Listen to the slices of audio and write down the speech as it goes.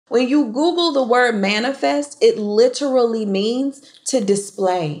When you Google the word manifest, it literally means to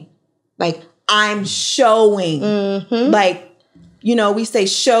display. Like, I'm showing. Like, you know, we say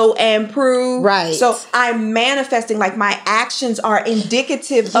show and prove. Right. So I'm manifesting, like my actions are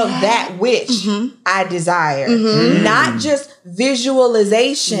indicative of that which I desire. Not just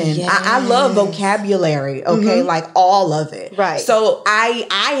visualization. Yes. I love vocabulary, okay? Like all of it. Right. So I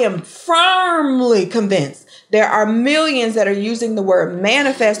am firmly convinced there are millions that are using the word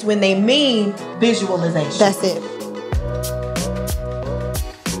manifest when they mean visualization. That's it.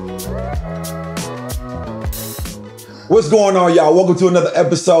 What's going on, y'all? Welcome to another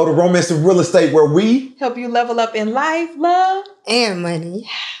episode of Romance and Real Estate, where we help you level up in life, love, and money.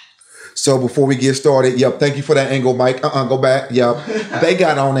 So before we get started, thank you for that angle, Mike. Go back. They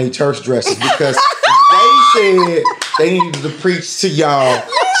got on their church dresses because they said they needed to preach to y'all.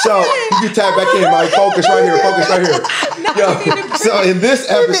 So you can tap back in, Mike. Focus right here. So in this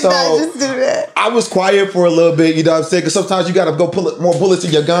episode, I was quiet for a little bit, you know what I'm saying? Because sometimes you got to go pull more bullets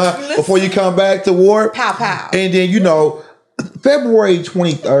in your gun before you come back to war. Pow, pow. And then, February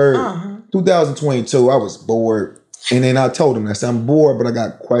 23rd, 2022, I was bored. And then I told him, I said, I'm bored, but I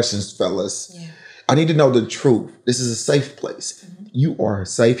got questions, fellas. Yeah. I need to know the truth. This is a safe place. You are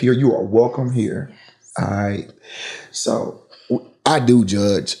safe here. You are welcome here. Yes. All right. So I do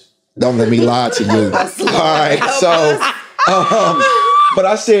judge. Don't let me lie to you. All right. So, but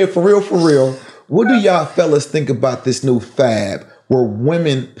I said, for real, what do y'all fellas think about this new fad where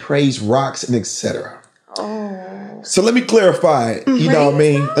women praise rocks and etc.? Oh. So let me clarify it. You know what I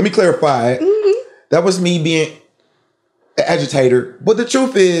mean? Let me clarify it. That was me being an agitator. But the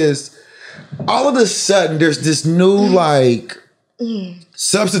truth is, all of a sudden, there's this new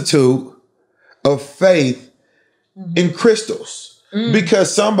substitute of faith in crystals.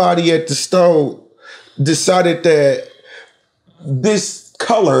 Because somebody at the store decided that this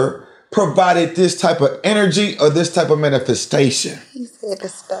color provided this type of energy or this type of manifestation. He said the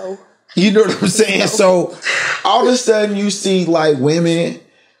stove. You know what I'm saying? So all of a sudden you see women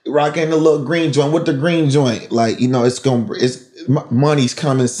rocking the little green joint. With the green joint, it's money's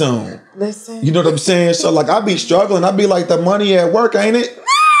coming soon. Listen. You know what I'm saying? So I be struggling. I be like, the money at work, ain't it?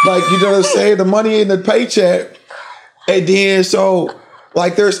 You know what I'm saying? The money in the paycheck. And then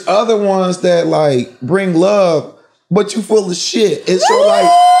there's other ones that bring love, but you full of shit. And so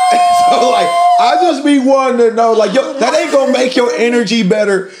I just be wanting to know that ain't gonna make your energy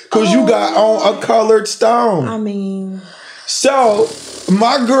better because you got on a colored stone. I mean, so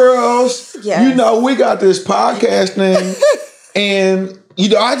my girls, we got this podcast thing, and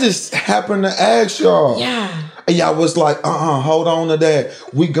I just happened to ask y'all. Yeah. And y'all was like, hold on to that.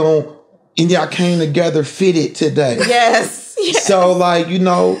 And y'all came together fitted today. Yes. So,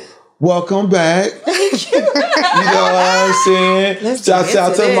 welcome back. Thank you. You know what I'm saying? Shout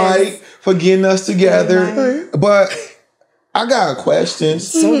out to Mike for getting us together. But I got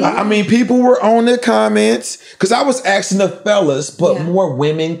questions. I mean, people were on the comments because I was asking the fellas, but more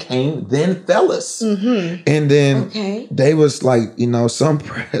women came than fellas. And then they was like, some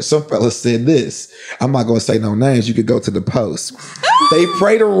fellas said this. I'm not going to say no names. You could go to the post. They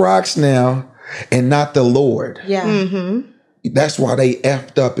pray to rocks now and not the Lord. Yeah. That's why they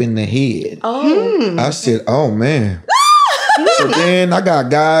effed up in the head. Oh. I said, oh man. So then I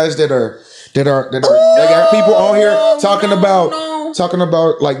got guys that they got people on here talking about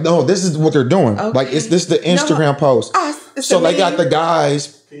no, this is what they're doing. Okay. This is the Instagram post. So they got the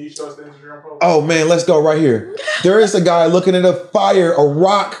guys. Can you show us the Instagram post? Oh man, let's go right here. There is a guy looking at a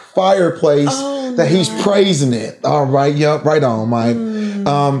rock fireplace that he's praising it. All right, right on, Mike.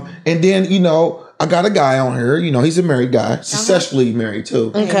 And then, I got a guy on here, he's a married guy, successfully married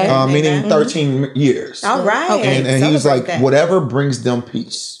too. Okay. Meaning 13 years. All right. Okay. And he was like, whatever brings them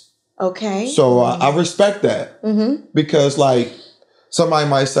peace. Okay. So I respect that. Because somebody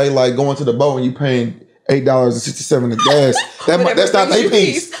might say going to the boat and you paying $8.67 of gas. That's not their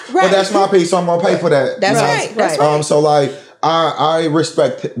piece. Right. But that's my piece, so I'm going to pay for that. That's right. That's right. So I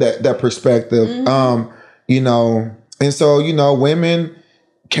respect that perspective. And so, women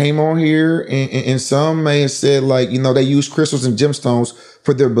came on here and some may have said they use crystals and gemstones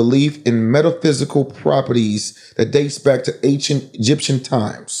for their belief in metaphysical properties that dates back to ancient Egyptian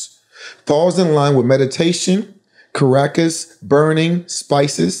times. Falls in line with meditation, caracas, burning,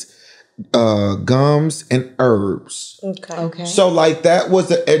 spices, gums, and herbs. Okay. So that was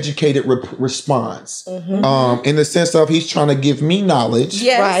the educated response. In the sense of he's trying to give me knowledge.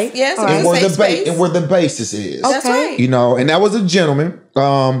 Yes. Right. Yes. And where the basis is. That's right. And that was a gentleman.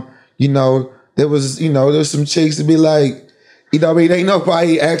 There was some chicks to be like, ain't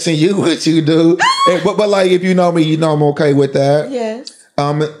nobody asking you what you do. But if you know me, I'm okay with that. Yes.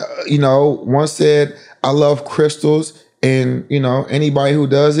 One said, I love crystals, and, anybody who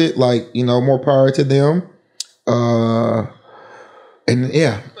does it, more power to them. And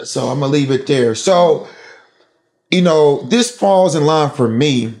yeah, so I'm going to leave it there. So, this falls in line for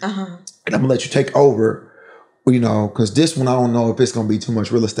me, and I'm going to let you take over, because this one, I don't know if it's going to be too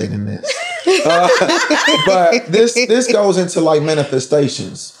much real estate in this. But this goes into like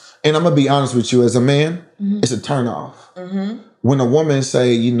manifestations. And I'm going to be honest with you, as a man, it's a turnoff. When a woman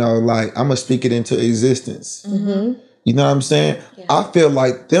say, I'm going to speak it into existence. You know what I'm saying? Yeah. I feel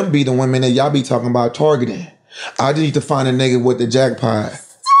like them be the women that y'all be talking about targeting. I just need to find a nigga with the jackpot.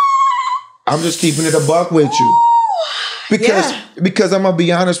 I'm just keeping it a buck with you. Because I'm going to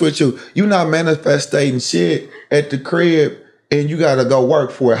be honest with you. You not manifesting shit at the crib, and you got to go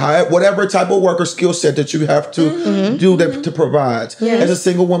work for it. Whatever type of work or skill set that you have to do that to provide. As a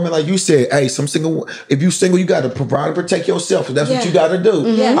single woman, like you said, hey, if you single, you got to provide and protect yourself. So that's what you got to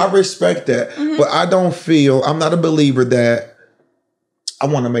do. I respect that. But I'm not a believer that I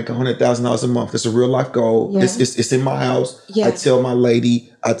want to make $100,000 a month. It's a real life goal. It's in my house. I tell my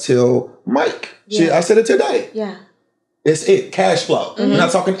lady, I tell Mike. I said it today. It's it. Cash flow. We're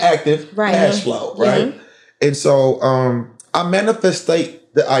not talking active. Cash flow. Right. And so, I manifestate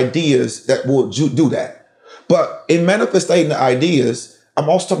the ideas that will do that. But in manifestating the ideas, I'm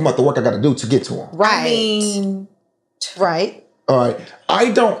also talking about the work I got to do to get to them. Right. Right. All right.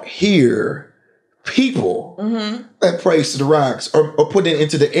 I don't hear people that praise to the rocks or put it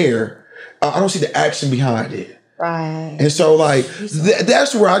into the air. I don't see the action behind it. Right. And so,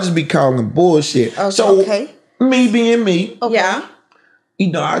 that's where I just be calling them bullshit. Me being me. Okay.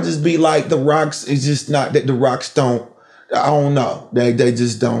 I just be like, the rocks is just not that the rocks don't. I don't know. They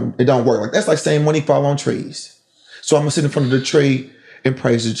just don't. It don't work. That's like saying money fall on trees. So I'm gonna sit in front of the tree and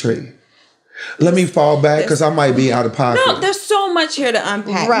praise the tree. Let me fall back because I might be out of pocket. No, there's so much here to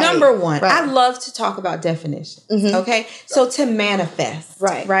unpack. Number one, I love to talk about definitions. Okay, so to manifest,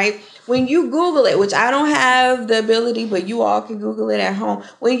 right? When you Google it, which I don't have the ability, but you all can Google it at home.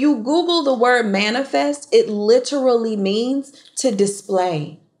 When you Google the word manifest, it literally means to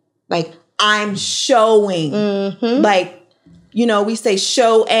display. Like, I'm showing. We say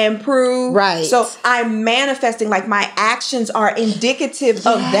show and prove. Right. So I'm manifesting, like my actions are indicative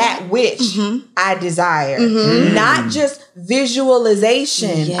of that which I desire. Not just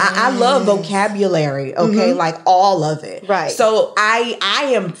visualization. Yes. I love vocabulary, okay? Like all of it. Right. So I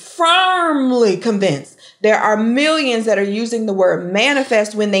am firmly convinced there are millions that are using the word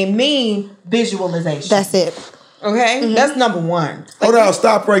manifest when they mean visualization. That's it. Okay? That's number one. Hold on,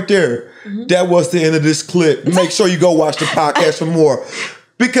 stop right there. That was the end of this clip. Make sure you go watch the podcast for more.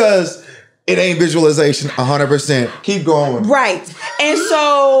 Because it ain't visualization 100%. Keep going. Right. And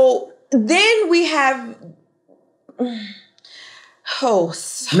so then we have... don't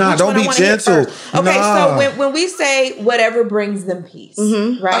be gentle. Okay, so when we say whatever brings them peace,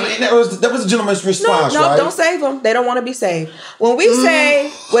 right? I mean, that was a gentleman's response, right? No, don't save them. They don't want to be saved. When we say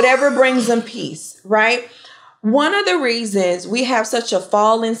whatever brings them peace, right? One of the reasons we have such a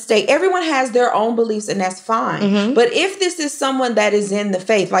fallen state, everyone has their own beliefs and that's fine. But if this is someone that is in the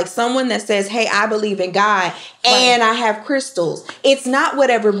faith, like someone that says, hey, I believe in God and I have crystals, it's not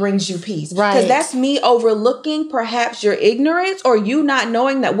whatever brings you peace. Right. Because that's me overlooking perhaps your ignorance or you not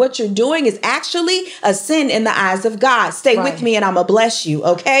knowing that what you're doing is actually a sin in the eyes of God. Stay with me and I'm going to bless you,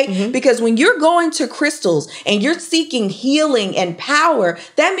 okay? Because when you're going to crystals and you're seeking healing and power,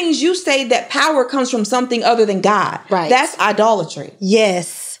 that means you say that power comes from something other than God. Right. That's idolatry.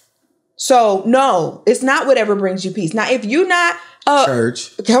 Yes. So no, it's not whatever brings you peace. Now, if you're not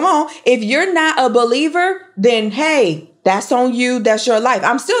church, come on. If you're not a believer, then hey, that's on you. That's your life.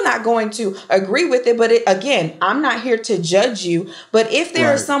 I'm still not going to agree with it. But again, I'm not here to judge you. But if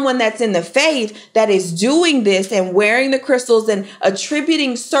there is someone that's in the faith that is doing this and wearing the crystals and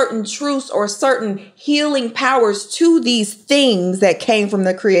attributing certain truths or certain healing powers to these things that came from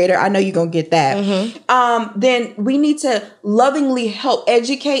the Creator, I know you're going to get that. Then we need to lovingly help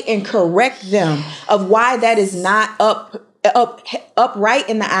educate and correct them of why that is not upright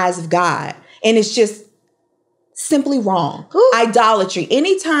in the eyes of God. And it's just simply wrong. Idolatry.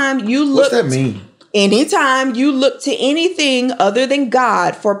 Anytime you look... What's that mean? Anytime you look to anything other than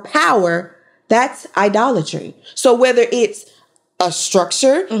God for power, that's idolatry. So whether it's a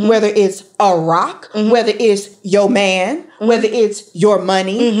structure, whether it's a rock, whether it's your man, whether it's your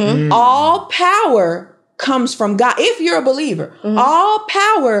money, all power comes from God. If you're a believer, all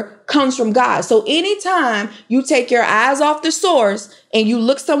power comes from God. So anytime you take your eyes off the source and you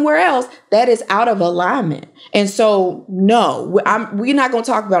look somewhere else, that is out of alignment. And so, no, we're not going to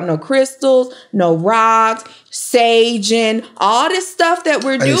talk about no crystals, no rocks, saging, all this stuff that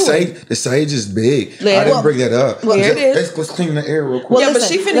we're doing. The sage is big. I didn't bring that up. Well, here it is. Let's clean the air real quick. Well, but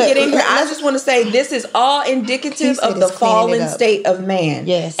she finna get in here. I just want to say this is all indicative of the fallen state of man.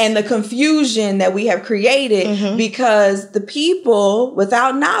 Yes. And the confusion that we have created because the people,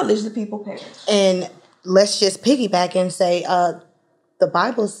 without knowledge, the people perish. And let's just piggyback and say, the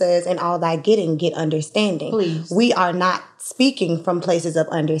Bible says, in all thy getting, get understanding. Please. We are not speaking from places of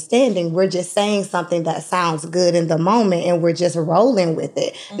understanding. We're just saying something that sounds good in the moment and we're just rolling with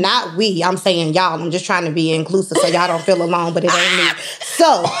it. Not we. I'm saying y'all. I'm just trying to be inclusive so y'all don't feel alone, but it ain't me.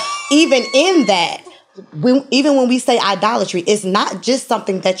 So even in that, even when we say idolatry, it's not just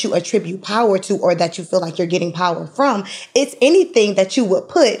something that you attribute power to or that you feel like you're getting power from. It's anything that you would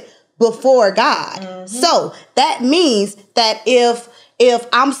put before God. So that means that if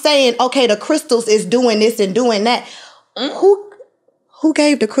I'm saying, okay, the crystals is doing this and doing that, who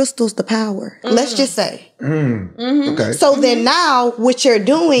gave the crystals the power? Let's just say. Okay. So then now what you're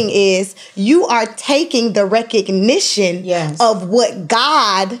doing is you are taking the recognition of what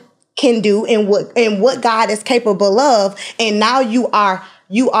God can do and what God is capable of, and now you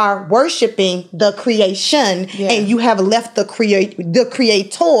are worshiping the creation, and you have left the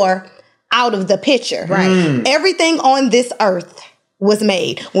creator out of the picture. Right. Everything on this earth was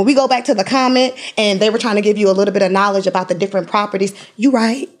made. When we go back to the comment and they were trying to give you a little bit of knowledge about the different properties, you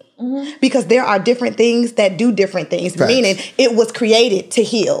right. Because there are different things that do different things, meaning it was created to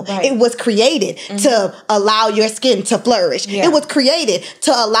heal. Right. It was created to allow your skin to flourish. Yeah. It was created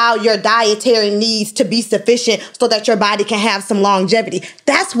to allow your dietary needs to be sufficient so that your body can have some longevity.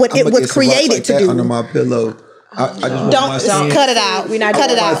 That's what it was created to do. Under my pillow. I just Don't cut it out. We're not cut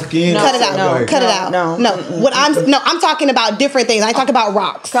it out. Cut it out. No, cut it out. no. I'm talking about different things. I talk about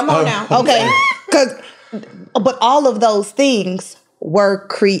rocks. Come on now. Okay. But all of those things were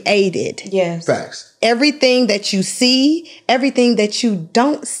created. Yes. Facts. Everything that you see, everything that you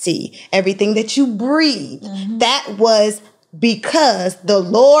don't see, everything that you breathe, that was because the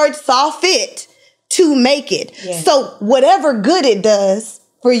Lord saw fit to make it. Yes. So whatever good it does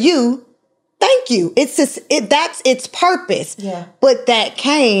for you, thank you. That's its purpose. Yeah. But that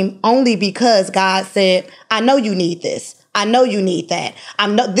came only because God said, I know you need this. I know you need that.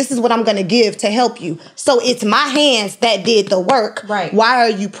 This is what I'm going to give to help you. So it's my hands that did the work. Right. Why are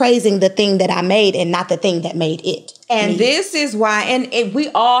you praising the thing that I made and not the thing that made it? And this is why, and we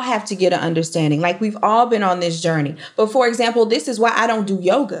all have to get an understanding. Like, we've all been on this journey. But for example, this is why I don't do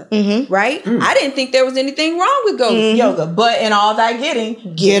yoga, right? I didn't think there was anything wrong with yoga, but in all thy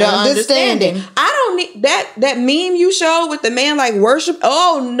getting, get an understanding. I don't need that meme you showed with the man like worship.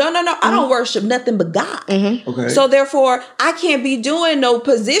 Oh, no. I don't worship nothing but God. Okay. So therefore, I can't be doing no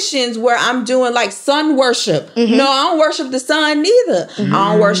positions where I'm doing like sun worship. No, I don't worship the sun neither.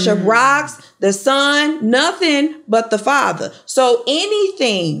 I don't worship rocks, the sun, nothing but the Father. So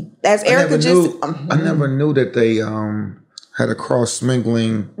anything that's Erica I never knew that they had a cross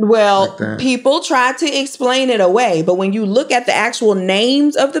mingling. Well, like that. People try to explain it away, but when you look at the actual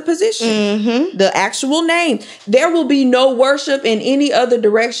names of the position, the actual name, there will be no worship in any other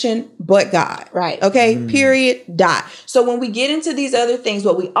direction but God. Right. Okay. Period. Dot. So when we get into these other things,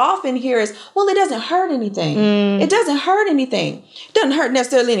 what we often hear is, well, it doesn't hurt anything. It doesn't hurt anything. It doesn't hurt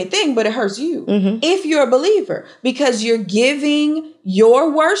necessarily anything, but it hurts you if you're a believer, because you're giving your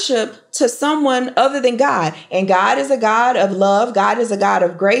worship to someone other than God. And God is a God of love. God is a God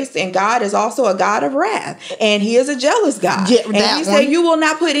of grace. And God is also a God of wrath. And he is a jealous God. Yeah, and he said, you will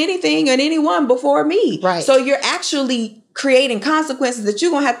not put anything and anyone before me. Right. So you're actually creating consequences that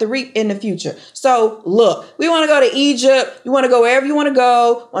you're going to have to reap in the future. So look, we want to go to Egypt. You want to go wherever you want to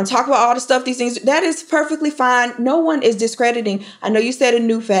go. Want to talk about all the stuff, these things. That is perfectly fine. No one is discrediting. I know you said a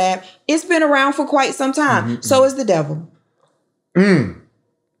new fad. It's been around for quite some time. So is the devil.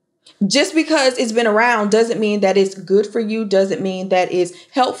 Just because it's been around doesn't mean that it's good for you, doesn't mean that it's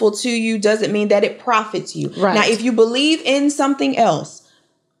helpful to you, doesn't mean that it profits you. Right. Now, if you believe in something else,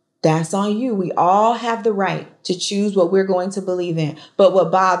 that's on you. We all have the right to choose what we're going to believe in. But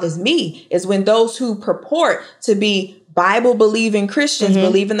what bothers me is when those who purport to be Bible believing Christians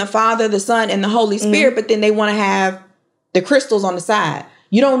believe in the Father, the Son, and the Holy Spirit, but then they want to have the crystals on the side.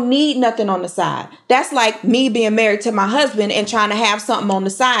 You don't need nothing on the side. That's like me being married to my husband and trying to have something on the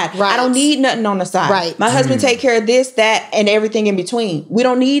side. Right. I don't need nothing on the side. Right. My husband take care of this, that, and everything in between. We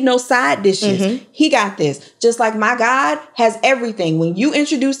don't need no side dishes. He got this. Just like my God has everything. When you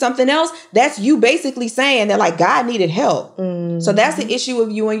introduce something else, that's you basically saying that like God needed help. So that's the issue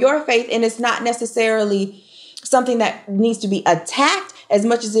of you and your faith. And it's not necessarily something that needs to be attacked as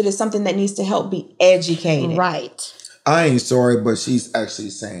much as it is something that needs to help be educated. Right. I ain't sorry, but she's actually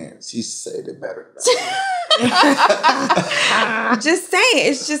saying, she said it better. Just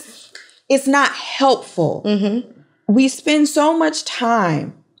saying, it's not helpful. We spend so much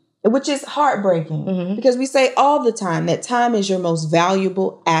time, which is heartbreaking because we say all the time that time is your most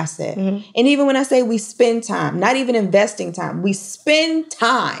valuable asset. And even when I say we spend time, not even investing time, we spend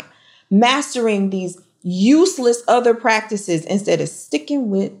time mastering these useless other practices instead of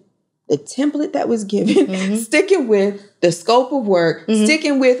sticking with the template that was given, sticking with the scope of work,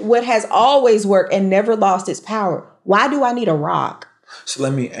 sticking with what has always worked and never lost its power. Why do I need a rock? So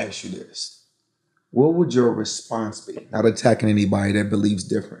let me ask you this. What would your response be? Not attacking anybody that believes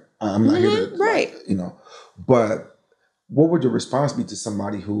different. I'm not here to, right. But what would your response be to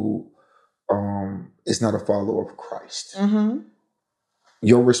somebody who is not a follower of Christ?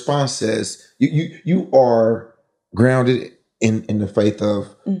 Your response says you are grounded in the faith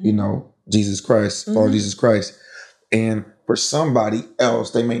of Jesus Christ, follow Jesus Christ, and for somebody else,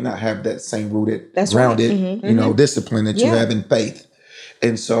 they may not have that same rooted, grounded, discipline that you have in faith,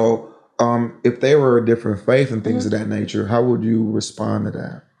 and so if they were a different faith and things of that nature, how would you respond to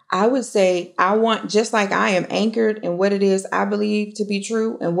that? I would say I want, just like I am anchored in what it is I believe to be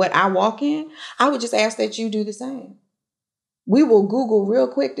true and what I walk in, I would just ask that you do the same. We will Google real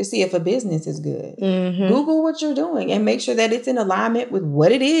quick to see if a business is good. Google what you're doing and make sure that it's in alignment with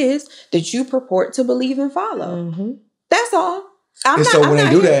what it is that you purport to believe and follow. That's all. When they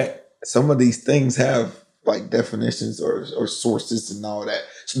do that, some of these things have like definitions or sources and all that.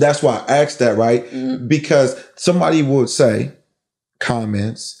 So that's why I asked that, right? Because somebody would say,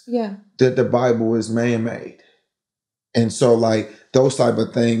 comments, that the Bible is man-made. And so like those type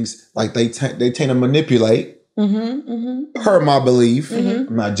of things, like they tend to manipulate. Per my belief,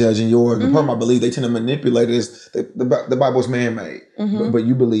 I'm not judging yours, but per my belief, they tend to manipulate it as the Bible's man-made, but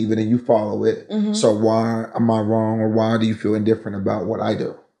you believe it and you follow it. So why am I wrong, or why do you feel indifferent about what I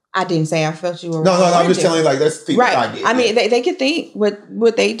do? I didn't say I felt you were No, wrong. I'm just telling you, like, that's feedback I get. I mean, they can think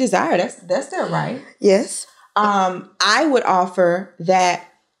what they desire. That's their right. Yes. I would offer that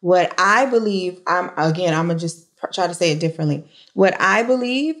what I believe, I'm gonna just try to say it differently. What I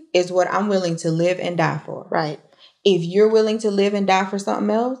believe is what I'm willing to live and die for. Right. If you're willing to live and die for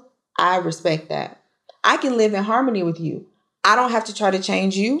something else, I respect that. I can live in harmony with you. I don't have to try to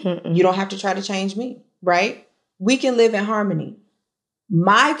change you. You don't have to try to change me, right? We can live in harmony.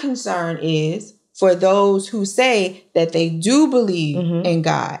 My concern is for those who say that they do believe in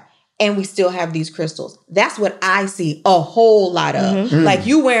God and we still have these crystals. That's what I see a whole lot of. Like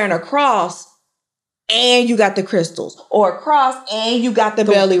you wearing a cross and you got the crystals, or a cross and you got the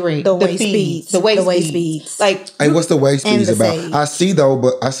belly ring, the waist beads, the waist beads. Like, hey, what's the waist beads about? sage. I see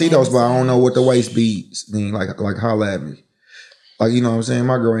those, but I don't know what the waist beads mean. Like holla at me. Like, you know what I'm saying?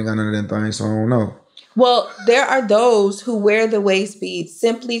 My girl ain't got none of them things, so I don't know. Well, there are those who wear the waist beads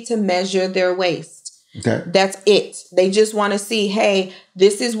simply to measure their waist. Okay. That's it. They just want to see, hey,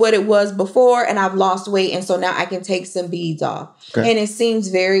 this is what it was before and I've lost weight. And so now I can take some beads off. Okay. And it seems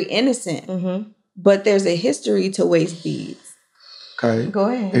very innocent. But there's a history to waist beads. Okay. Go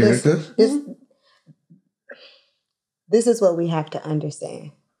ahead. This is what we have to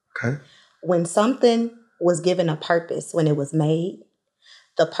understand. Okay. When something was given a purpose when it was made,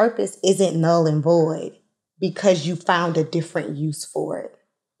 the purpose isn't null and void because you found a different use for it,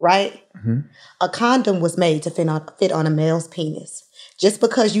 right? A condom was made to fit on a male's penis. Just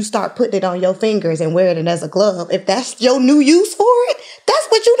because you start putting it on your fingers and wearing it as a glove, if that's your new use for it, that's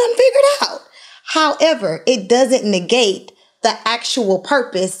what you done figured out. However, it doesn't negate the actual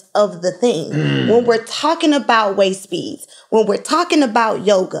purpose of the thing. When we're talking about waist beads, when we're talking about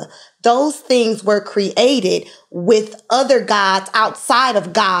yoga, those things were created with other gods outside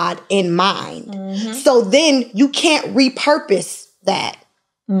of God in mind. So then you can't repurpose that.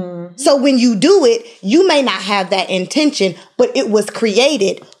 So when you do it, you may not have that intention, but it was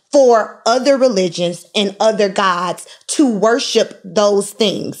created for other religions and other gods to worship those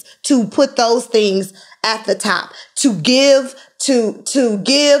things, to put those things at the top, to give,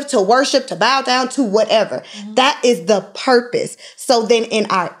 to worship, to bow down, to whatever. Mm-hmm. That is the purpose. So then in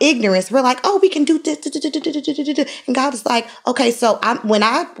our ignorance, we're like, oh, we can do this. And God is like, okay, so when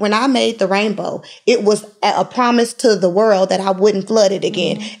I made the rainbow, it was a promise to the world that I wouldn't flood it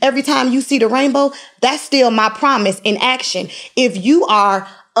again. Mm-hmm. Every time you see the rainbow, that's still my promise in action. If you are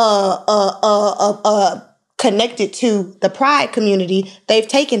connected to the pride community, they've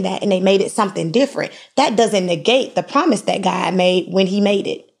taken that and they made it something different. That doesn't negate the promise that God made when he made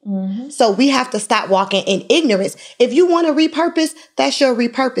it. Mm-hmm. So we have to stop walking in ignorance. If you want to repurpose, that's your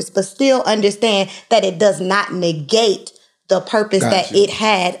repurpose, but still understand that it does not negate the purpose that it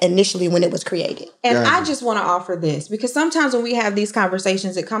had initially when it was created. And I just want to offer this, because sometimes when we have these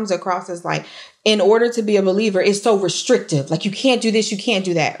conversations, it comes across as like, in order to be a believer, it's so restrictive. Like, you can't do this, you can't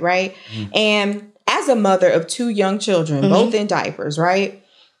do that, right? Mm-hmm. And as a mother of 2 young children, mm-hmm. both in diapers, right?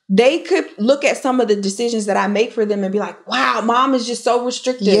 They could look at some of the decisions that I make for them and be like, wow, mom is just so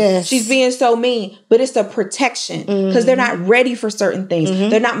restrictive. Yes. She's being so mean. But it's a protection, because they're not ready for certain things. Mm-hmm.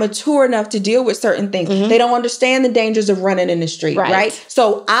 They're not mature enough to deal with certain things. Mm-hmm. They don't understand the dangers of running in the street, right?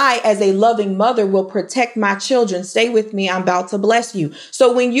 So I, as a loving mother, will protect my children. Stay with me. I'm about to bless you.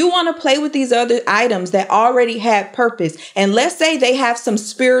 So when you want to play with these other items that already had purpose, and let's say they have some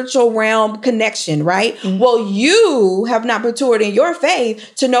spiritual realm connection, right? Mm-hmm. Well, you have not matured in your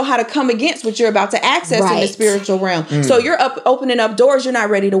faith to know how to come against what you're about to access in the spiritual realm. So you're opening up doors you're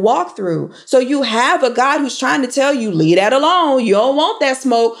not ready to walk through. So you have a God who's trying to tell you, leave that alone. You don't want that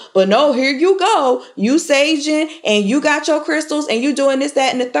smoke. But no, here you go. You saging and you got your crystals and you doing this,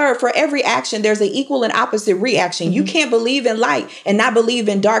 that, and the third. For every action, there's an equal and opposite reaction. Mm-hmm. You can't believe in light and not believe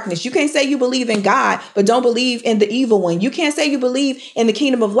in darkness. You can't say you believe in God, but don't believe in the evil one. You can't say you believe in the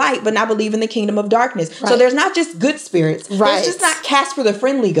kingdom of light, but not believe in the kingdom of darkness. So there's not just good spirits. There's just not Casper the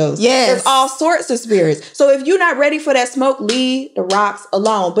Friendly Ghost. Yes. There's all sorts of spirits. So if you're not ready for that smoke, leave the rocks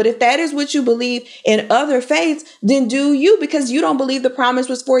alone. But if that is what you believe in other faiths, then do you, because you don't believe the promise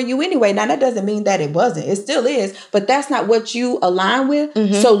was for you anyway. Now, that doesn't mean that it wasn't. It still is, but that's not what you align with.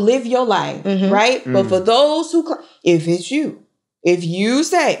 Mm-hmm. So live your life, right? Mm-hmm. But for those who, if it's you, if you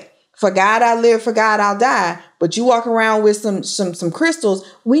say, for God I live, for God I'll die, but you walk around with some crystals,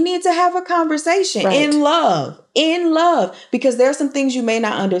 we need to have a conversation in love, because there's some things you may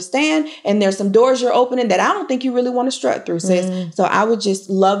not understand, and there's some doors you're opening that I don't think you really want to strut through, sis. Mm. So I would just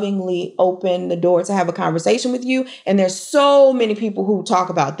lovingly open the door to have a conversation with you. And there's so many people who talk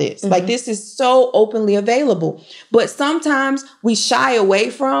about this. Mm-hmm. Like, this is so openly available, but sometimes we shy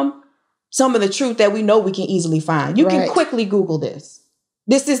away from some of the truth that we know we can easily find. You can quickly Google this.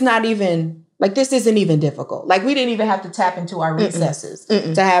 This isn't even difficult. Like, we didn't even have to tap into our recesses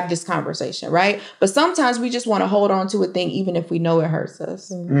to have this conversation, right? But sometimes we just want to hold on to a thing even if we know it hurts us,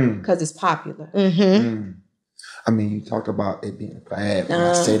 because it's popular. Mm-hmm. Mm. I mean, you talked about it being bad when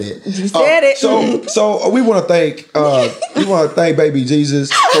I said it. You said it. So we want to thank Baby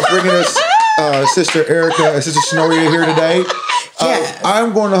Jesus for bringing us Sister Erica and Sister Shanoria here today. Yes.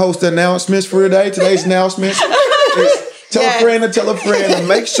 I'm going to host the announcements for today. Today's announcements is tell a friend, and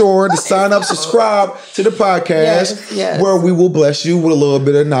make sure to sign up, subscribe to the podcast where we will bless you with a little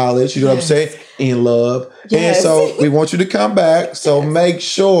bit of knowledge. You know what I'm saying? In love. Yes. And so we want you to come back. So make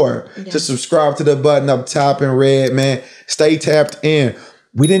sure to subscribe to the button up top in red, man. Stay tapped in.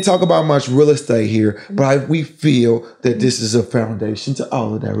 We didn't talk about much real estate here, but we feel that this is a foundation to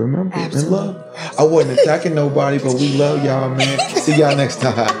all of that. Remember? And love. I wasn't attacking nobody, but we love y'all, man. See y'all next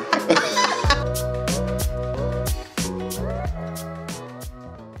time.